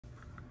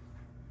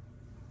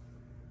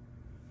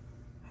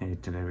Hey,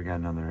 today we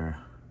got another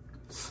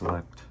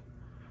Select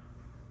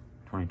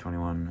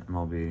 2021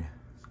 MLB.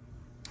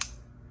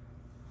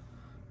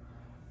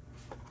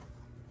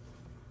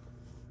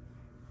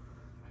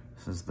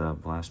 This is the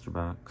blaster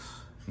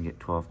box. You get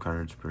 12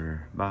 cards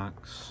per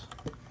box.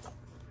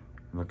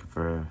 I'm looking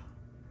for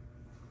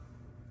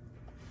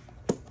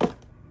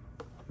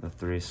the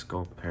 3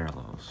 scope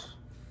parallels.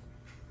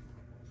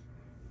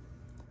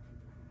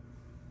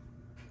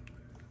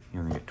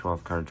 You only get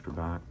 12 cards per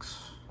box.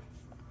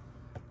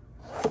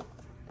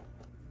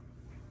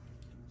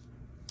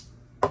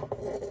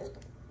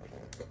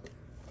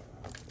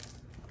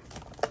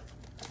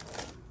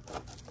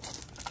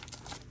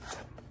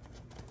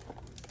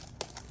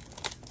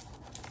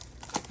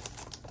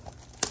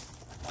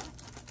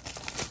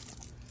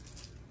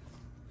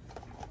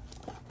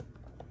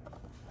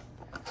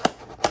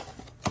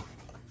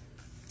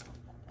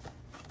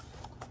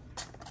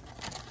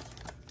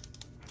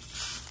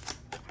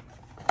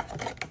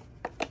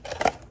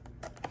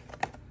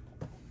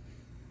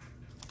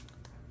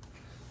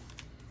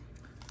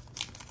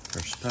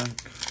 First pack.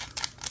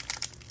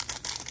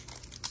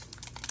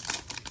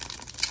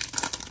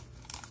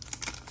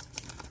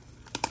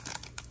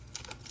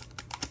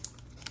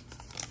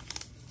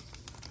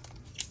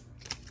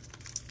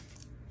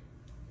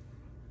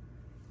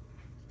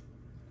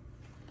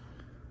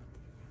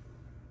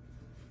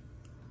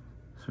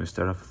 So we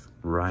start off with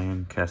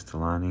Ryan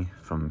Castellani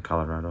from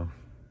Colorado.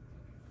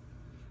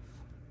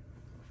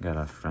 Got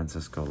a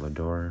Francisco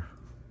Lindor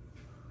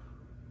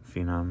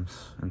Phenoms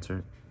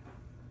insert.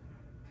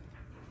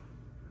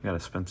 Got a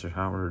Spencer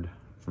Howard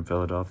from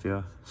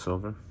Philadelphia,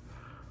 silver.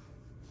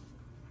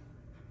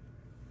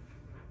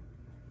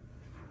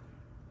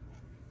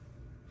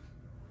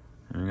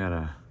 And we got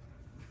a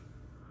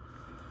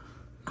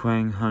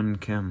Kwang Hun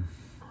Kim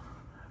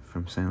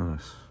from St.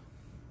 Louis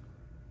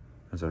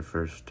as our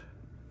first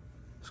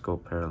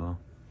scope parallel.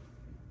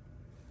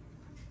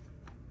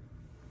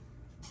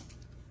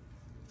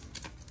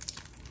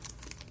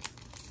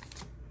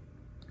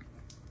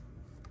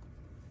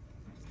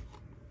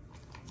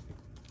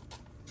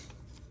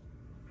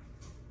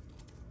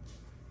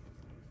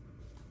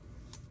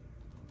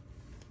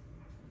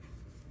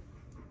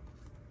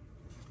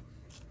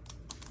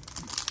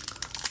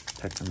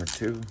 Pack number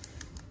 2.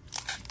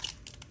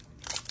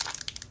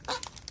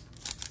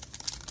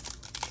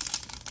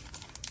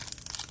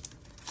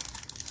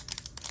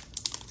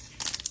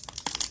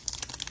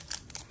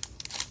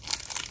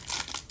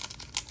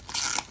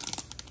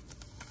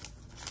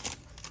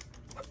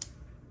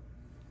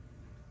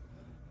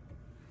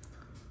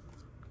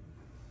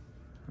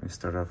 We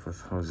start off with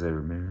Jose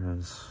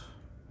Ramirez.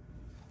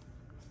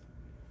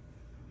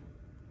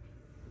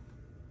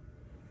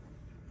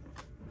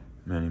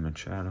 Manny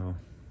Machado.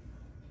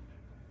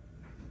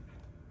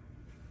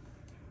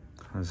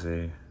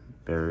 Jose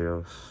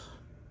Barrios.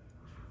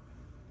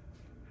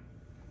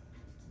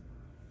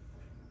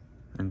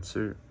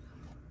 Insert.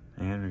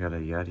 And we got a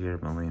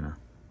Yadier Molina.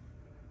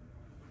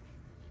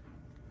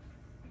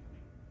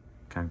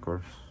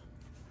 Concourse.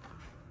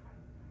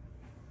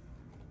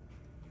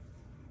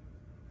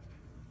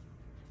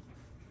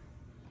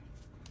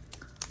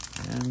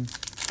 And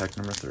pack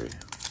number 3.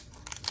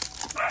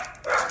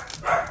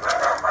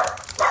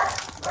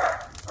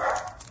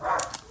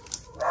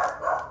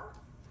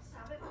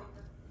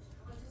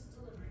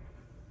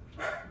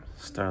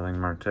 Starling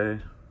Marte.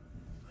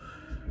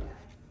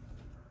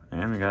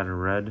 And we got a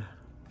red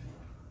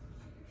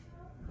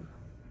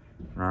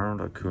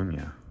Ronald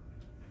Acuna.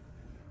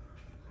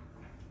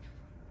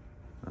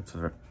 That's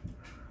a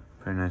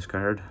very nice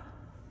card.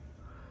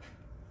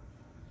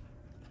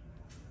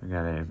 We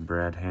got a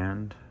Brad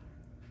Hand,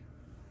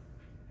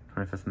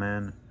 25th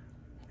man,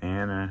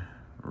 and a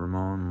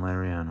Ramon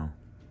Laureano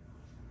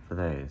for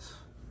the A's.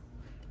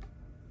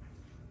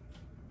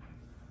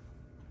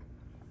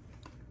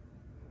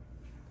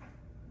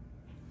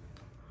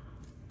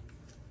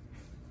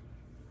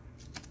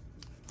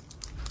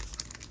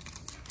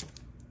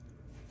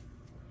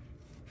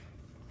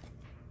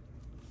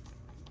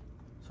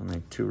 There's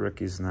only 2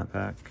 rookies in that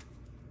pack,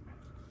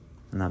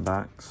 in that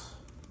box.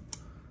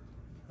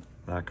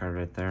 That card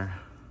right there,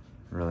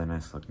 really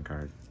nice looking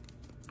card.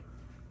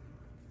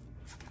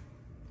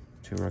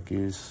 2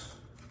 rookies,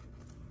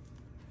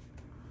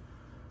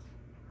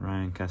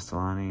 Ryan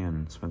Castellani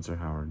and Spencer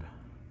Howard.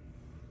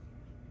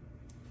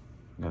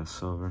 Got a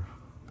silver.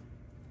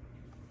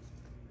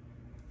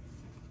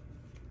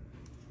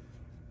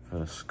 For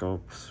the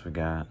scopes, we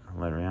got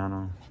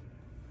Laureano,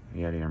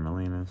 Yadier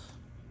Molina,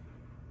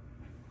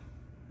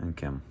 and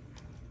Kim.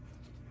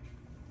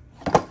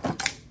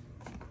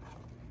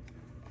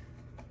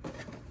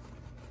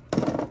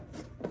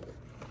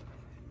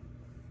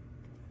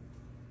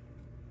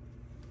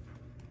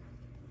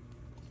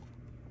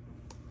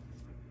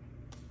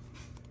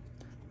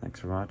 Thanks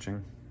for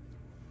watching.